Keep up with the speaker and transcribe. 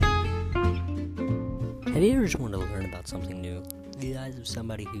Have you ever just wanted to learn about something new through the eyes of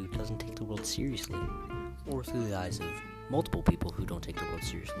somebody who doesn't take the world seriously, or through the eyes of multiple people who don't take the world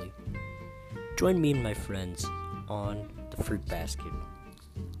seriously? Join me and my friends on the Fruit Basket.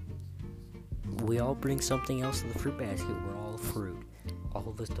 We all bring something else to the fruit basket. We're all fruit. All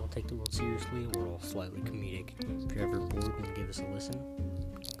of us don't take the world seriously. We're all slightly comedic. If you're ever bored and give us a listen,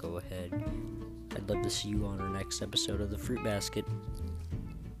 go ahead. I'd love to see you on our next episode of the Fruit Basket.